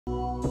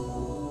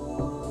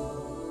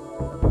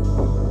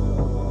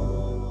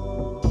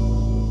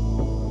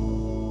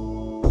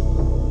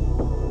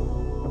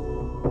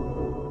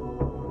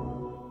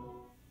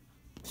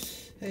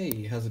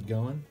how's it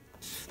going?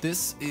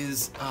 This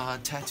is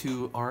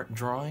tattoo art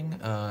drawing,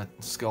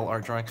 skull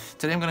art drawing.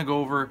 Today I'm gonna go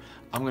over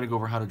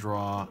how to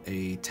draw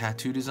a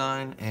tattoo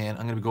design, and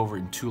I'm gonna go over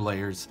it in 2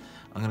 layers.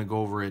 I'm gonna go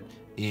over it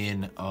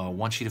in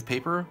 1 sheet of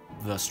paper,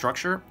 the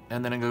structure,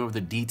 and then I'm gonna go over the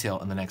detail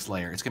in the next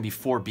layer. It's gonna be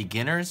for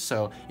beginners,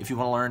 so if you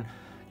want to learn,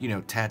 you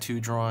know,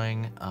 tattoo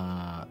drawing,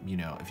 you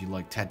know, if you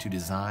like tattoo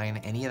design,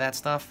 any of that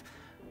stuff,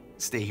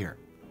 stay here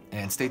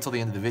and stay till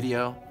the end of the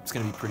video. It's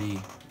gonna be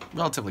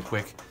relatively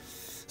quick.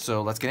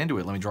 So let's get into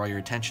it. Let me draw your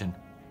attention.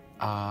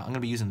 I'm going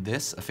to be using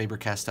this, a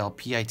Faber-Castell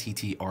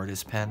PITT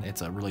Artist pen.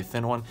 It's a really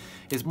thin one.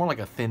 It's more like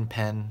a thin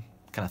pen,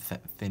 kind of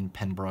thin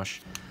pen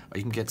brush.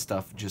 You can get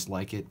stuff just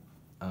like it.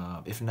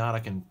 If not,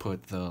 I can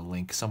put the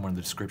link somewhere in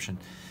the description.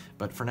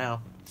 But for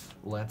now,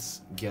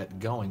 let's get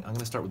going. I'm going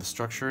to start with the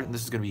structure, and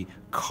this is going to be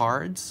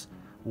cards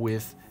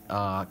with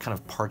kind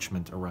of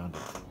parchment around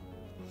it.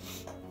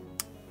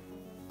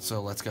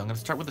 So let's go. I'm going to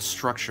start with the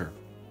structure.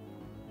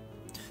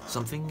 So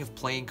I'm thinking of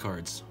playing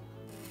cards.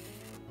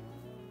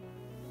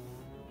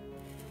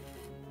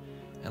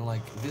 And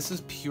like, this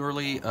is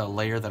purely a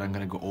layer that I'm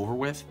gonna go over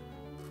with.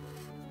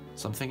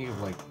 So I'm thinking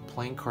of like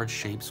playing card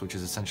shapes, which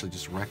is essentially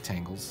just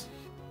rectangles.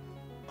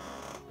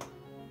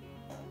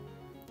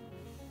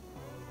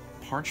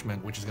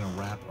 Parchment, which is gonna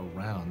wrap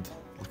around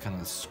with kind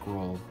of a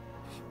scroll.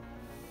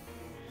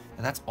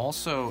 And that's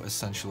also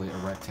essentially a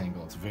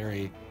rectangle. It's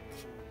very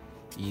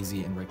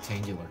easy and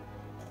rectangular.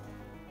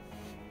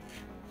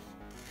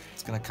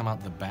 It's gonna come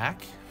out the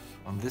back.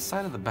 On this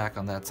side of the back,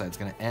 on that side, it's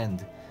gonna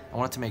end. I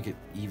want it to make it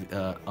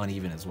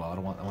uneven as well. I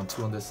want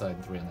 2 on this side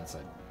and 3 on that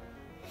side.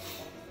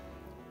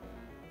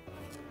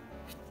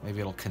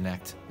 Maybe it'll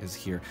connect is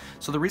here.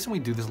 So the reason we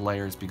do this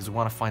layer is because we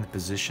want to find the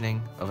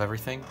positioning of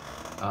everything,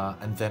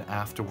 and then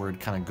afterward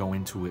kind of go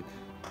into it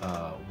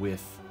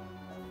with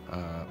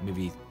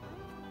maybe.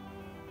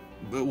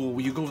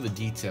 Well, you go over the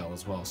detail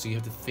as well. So you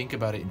have to think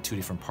about it in 2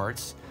 different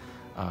parts.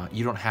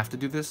 You don't have to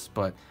do this,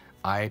 but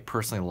I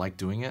personally like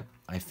doing it.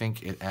 I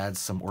think it adds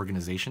some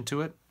organization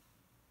to it.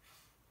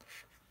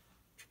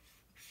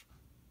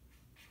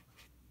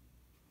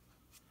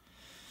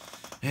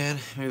 And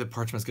maybe the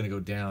parchment's gonna go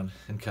down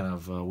and kind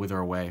of wither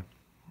away.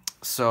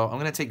 So I'm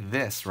gonna take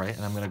this, right,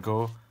 and I'm gonna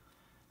go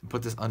and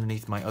put this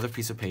underneath my other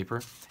piece of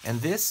paper.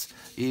 And this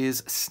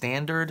is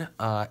standard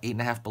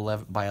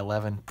 8.5 by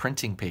 11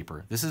 printing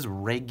paper. This is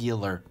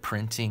regular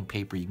printing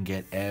paper you can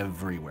get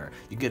everywhere.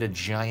 You get a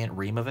giant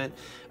ream of it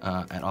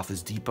at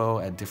Office Depot,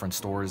 at different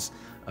stores,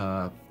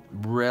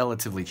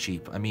 relatively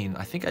cheap. I mean,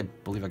 I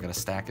believe I got a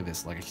stack of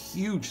this, like a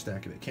huge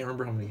stack of it. Can't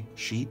remember how many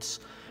sheets,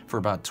 for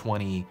about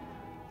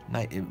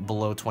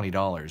below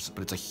 $20,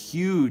 but it's a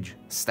huge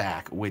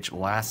stack which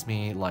lasts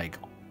me like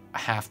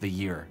half the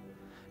year,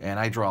 and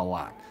I draw a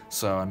lot,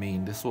 so I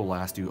mean this will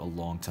last you a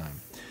long time.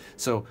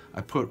 So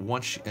I put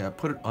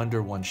it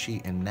under 1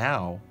 sheet, and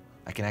now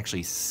I can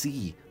actually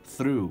see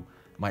through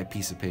my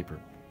piece of paper.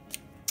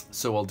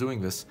 So while doing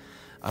this,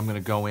 I'm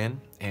gonna go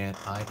in and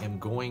I am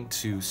going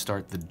to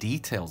start the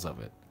details of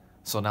it.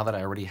 So now that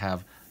I already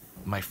have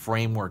my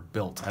framework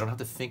built, I don't have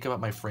to think about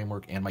my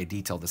framework and my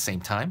detail at the same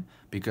time,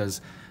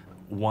 because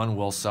one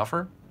will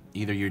suffer.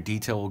 Either your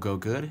detail will go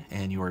good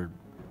and your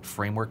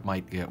framework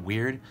might get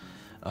weird,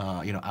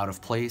 you know, out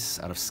of place,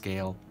 out of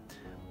scale,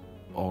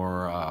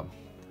 or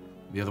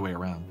the other way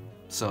around.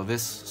 So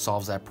this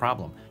solves that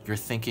problem. You're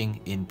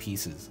thinking in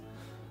pieces.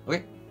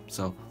 Okay,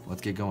 so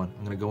let's get going.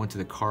 I'm gonna go into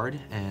the card,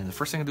 and the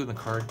first thing I do in the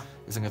card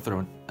is I'm gonna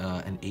throw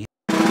an 8.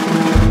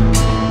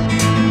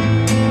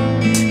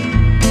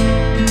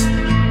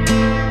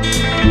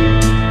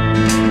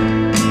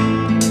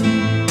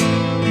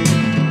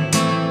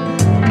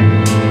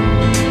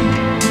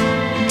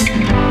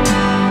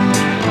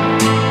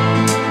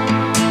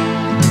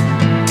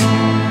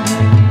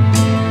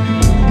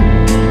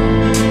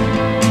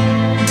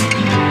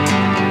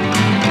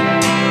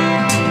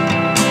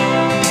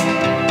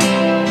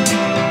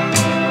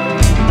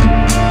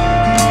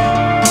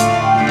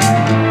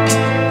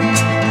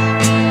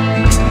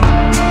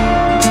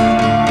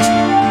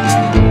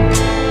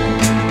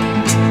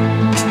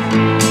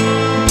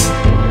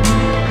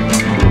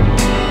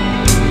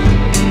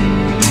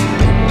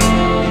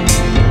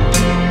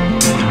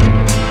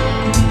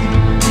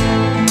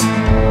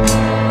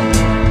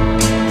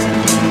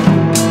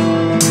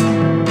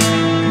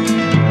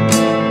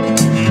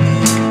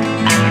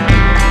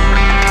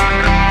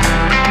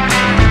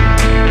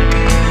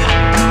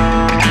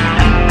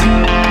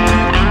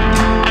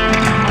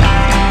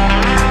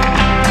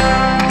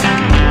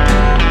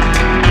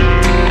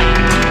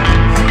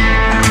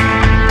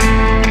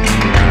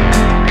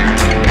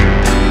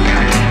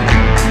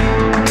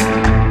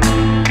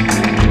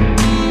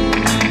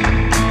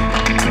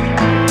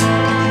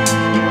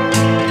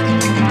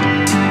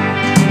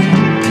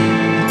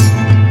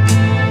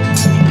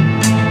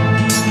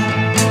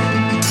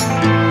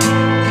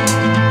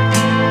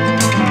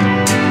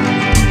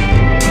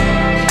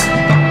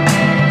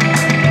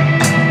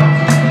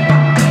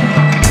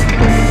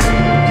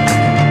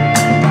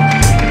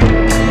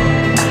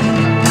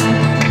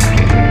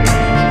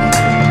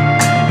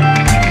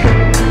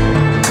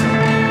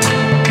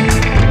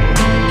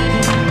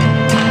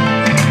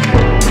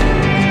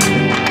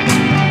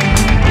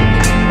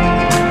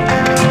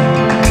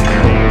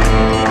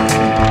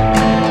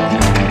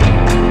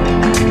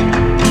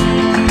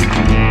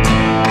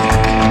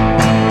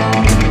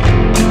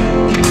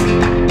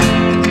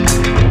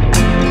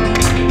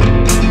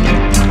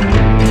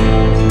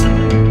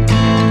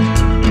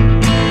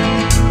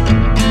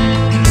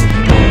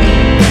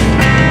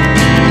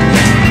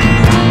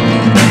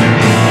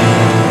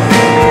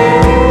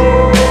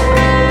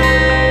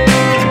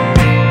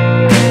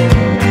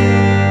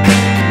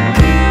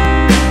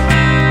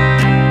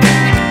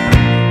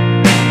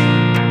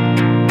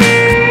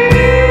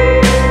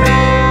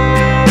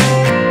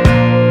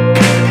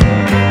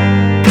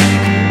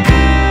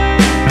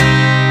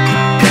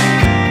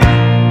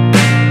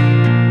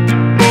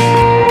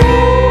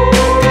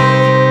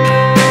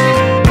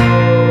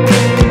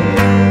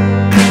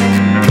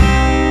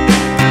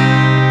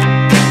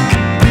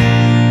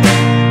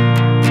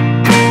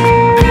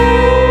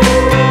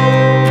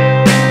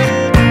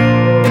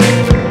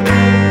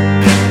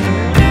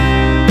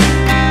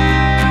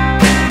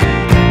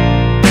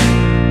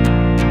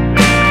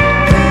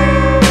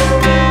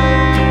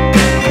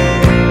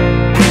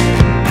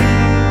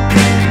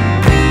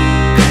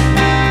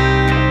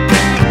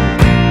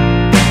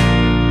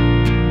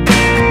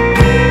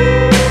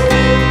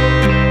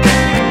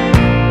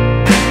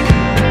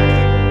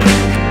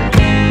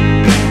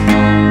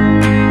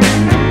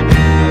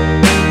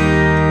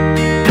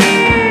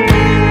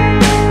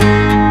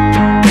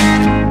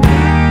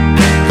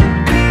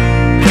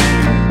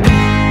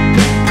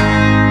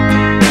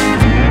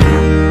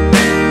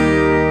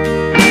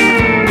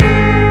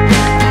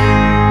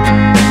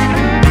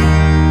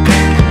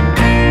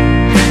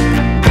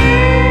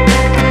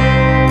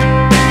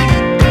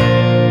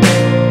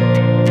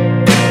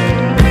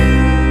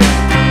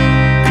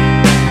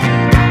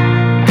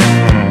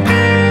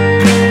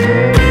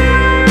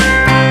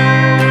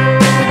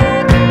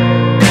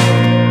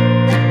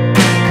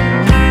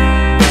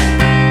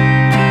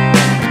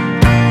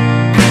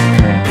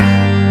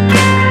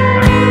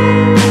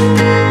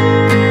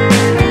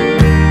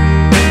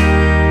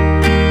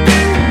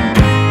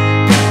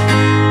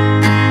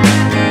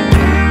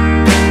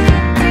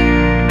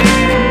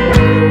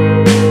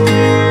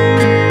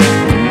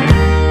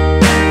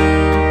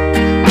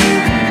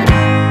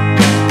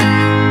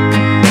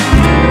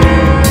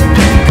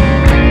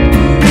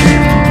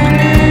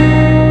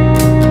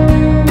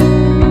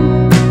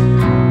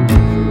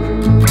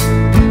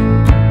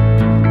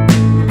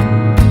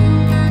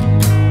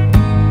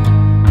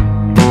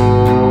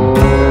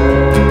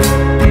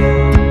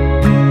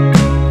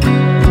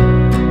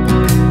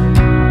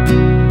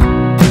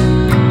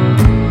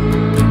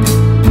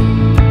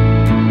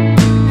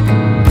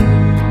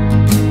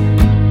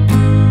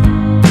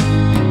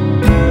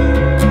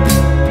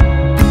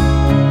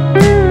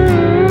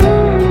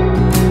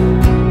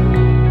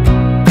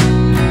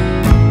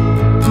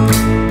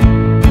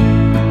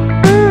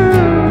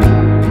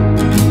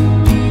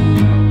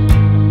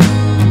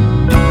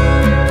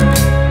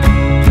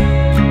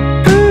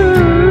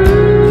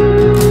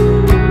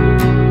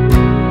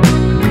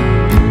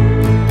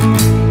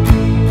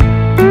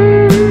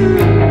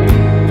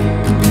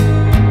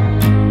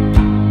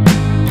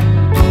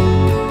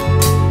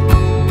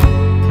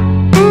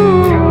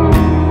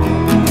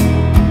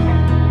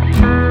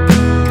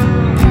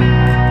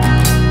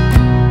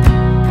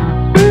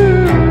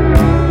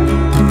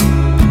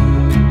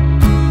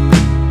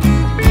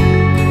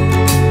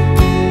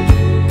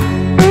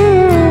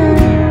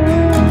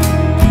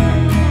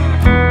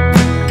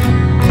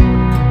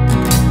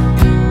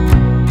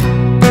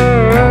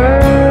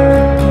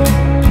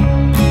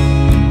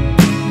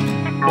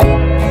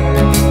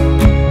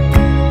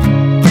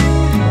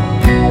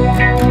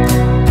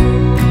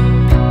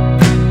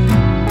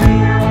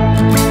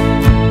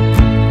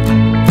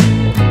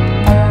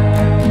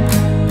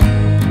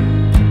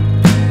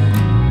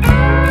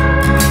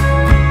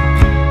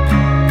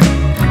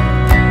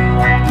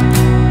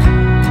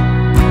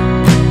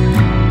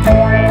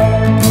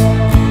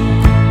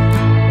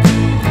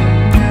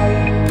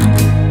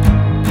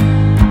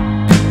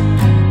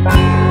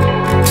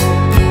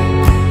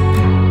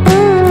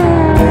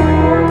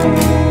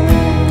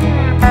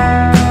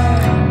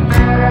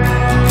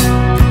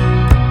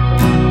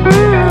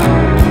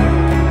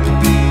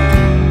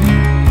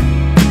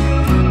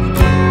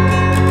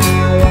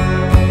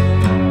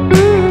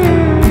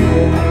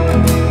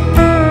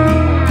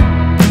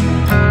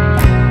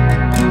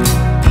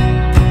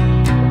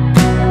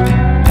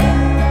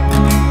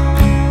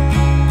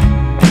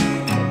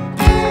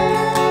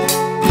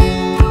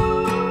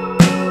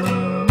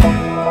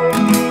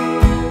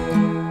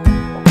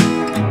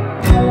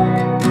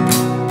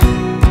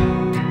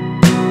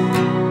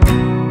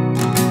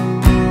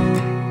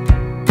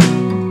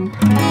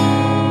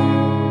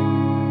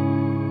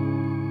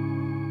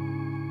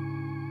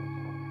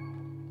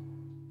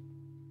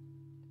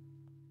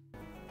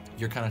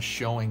 you're kind of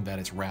showing that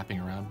it's wrapping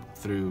around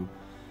through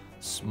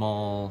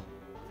small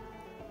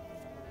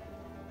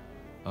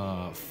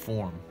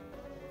form.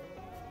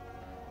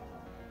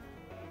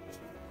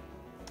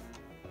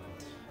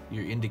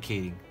 You're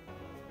indicating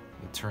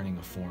the turning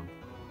of form.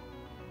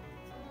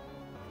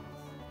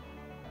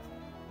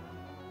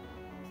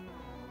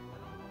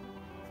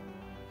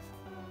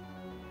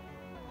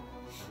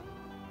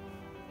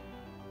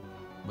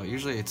 But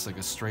usually it's like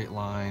a straight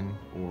line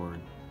or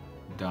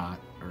dot,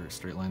 or a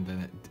straight line,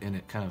 then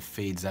it kind of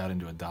fades out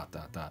into a dot,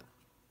 dot, dot.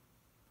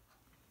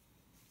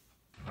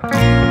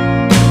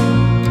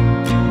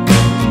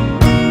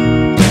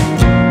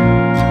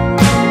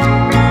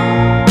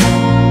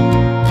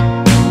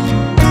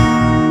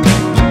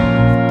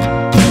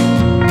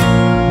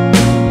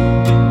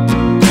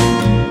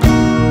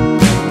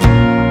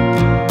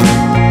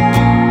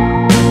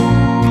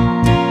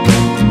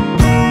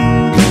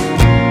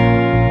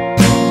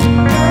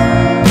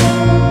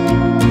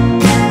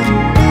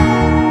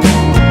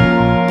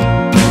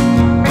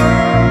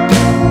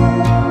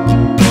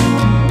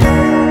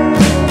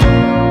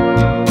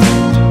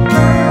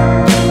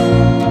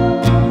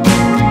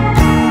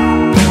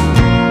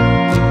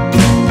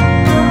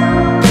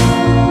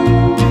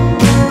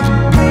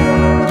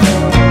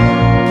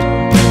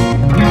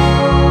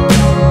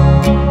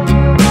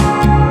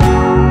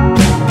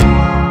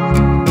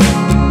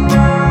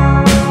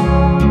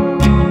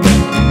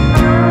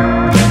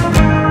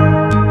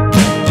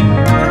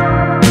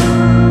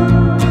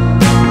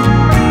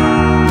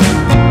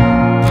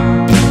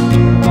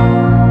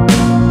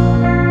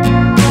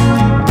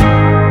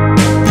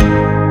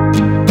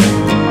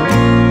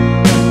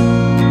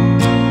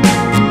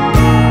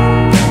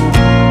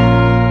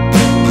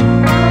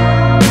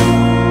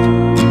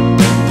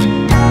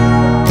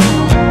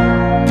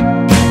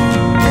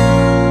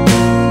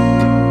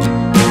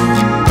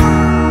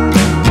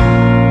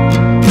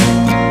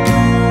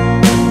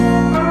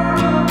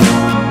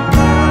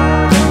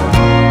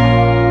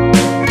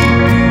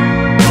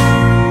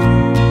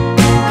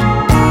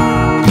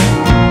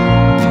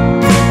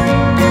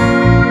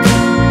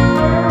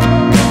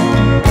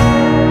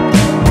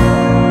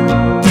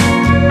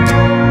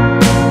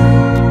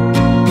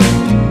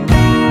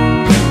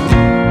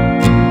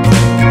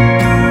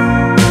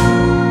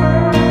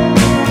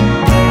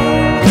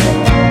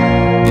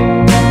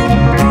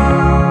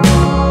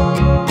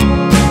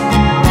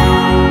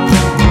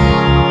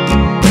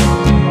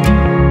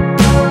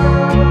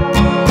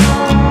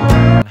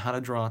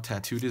 Draw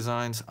tattoo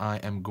designs, I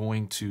am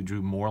going to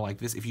do more like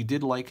this. If you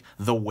did like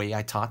the way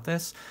I taught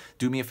this,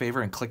 do me a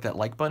favor and click that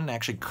like button.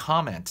 Actually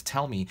comment,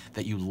 tell me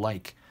that you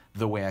like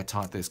the way I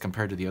taught this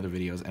compared to the other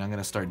videos, and I'm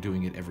gonna start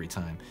doing it every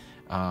time.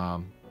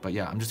 But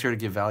yeah, I'm just here to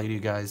give value to you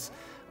guys.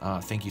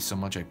 Thank you so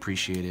much, I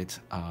appreciate it.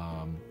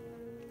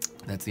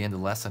 That's the end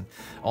of the lesson.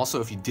 Also,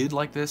 if you did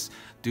like this,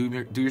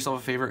 do yourself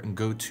a favor and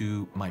go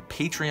to my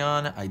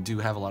Patreon. I do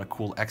have a lot of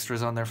cool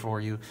extras on there for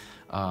you.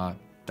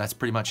 That's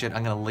pretty much it.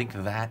 I'm going to link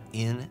that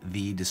in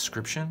the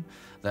description.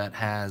 That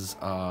has,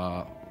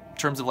 in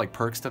terms of like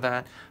perks to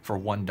that, for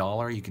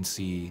 $1, you can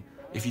see,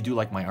 if you do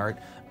like my art,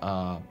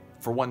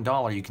 for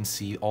 $1, you can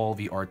see all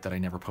the art that I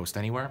never post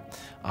anywhere.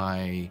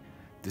 I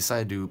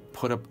decided to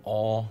put up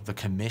all the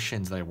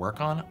commissions that I work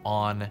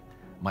on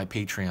my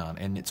Patreon,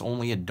 and it's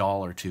only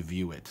 $1 to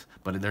view it,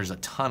 but there's a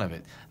ton of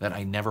it that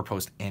I never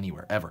post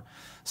anywhere, ever.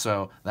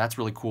 So that's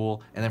really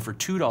cool. And then for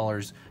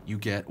 $2, you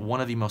get one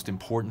of the most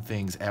important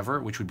things ever,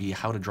 which would be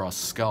how to draw a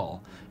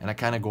skull. And I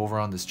kind of go over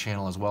on this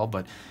channel as well,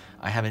 but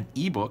I have an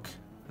ebook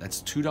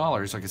that's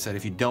 $2. Like I said,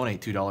 if you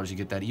donate $2, you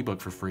get that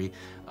ebook for free.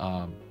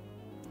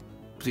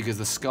 Because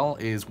the skull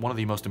is one of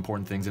the most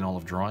important things in all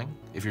of drawing,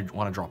 if you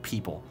want to draw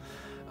people.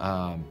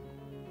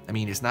 I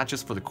mean, it's not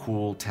just for the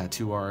cool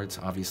tattoo art.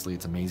 Obviously,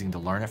 it's amazing to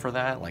learn it for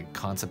that, like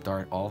concept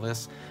art, all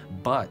this.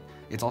 But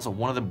it's also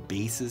one of the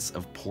bases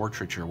of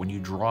portraiture. When you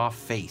draw a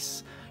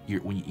face,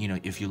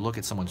 if you look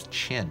at someone's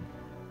chin,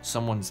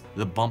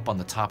 the bump on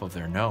the top of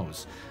their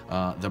nose,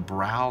 the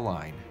brow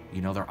line,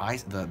 their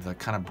eyes, the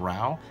kind of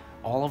brow,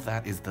 all of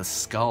that is the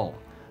skull.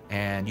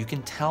 And you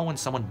can tell when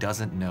someone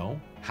doesn't know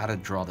how to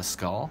draw the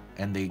skull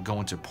and they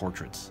go into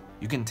portraits.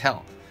 You can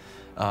tell.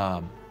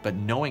 But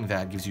knowing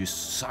that gives you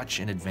such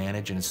an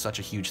advantage, and it's such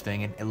a huge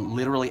thing. And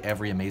literally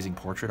every amazing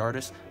portrait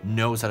artist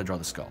knows how to draw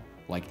the skull,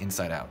 like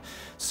inside out.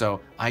 So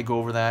I go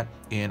over that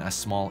in a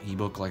small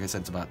ebook. Like I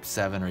said, it's about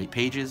 7 or 8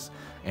 pages,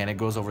 and it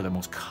goes over the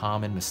most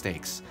common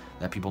mistakes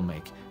that people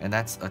make. And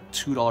that's a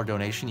 $2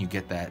 donation. You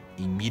get that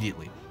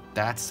immediately.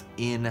 That's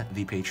in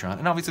the Patreon.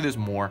 And obviously there's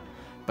more,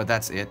 but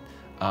that's it.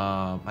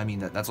 I mean,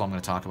 that's all I'm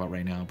going to talk about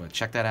right now, but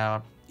check that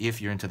out if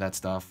you're into that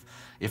stuff.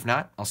 If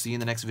not, I'll see you in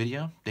the next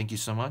video. Thank you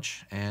so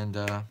much, and,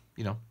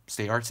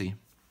 stay artsy.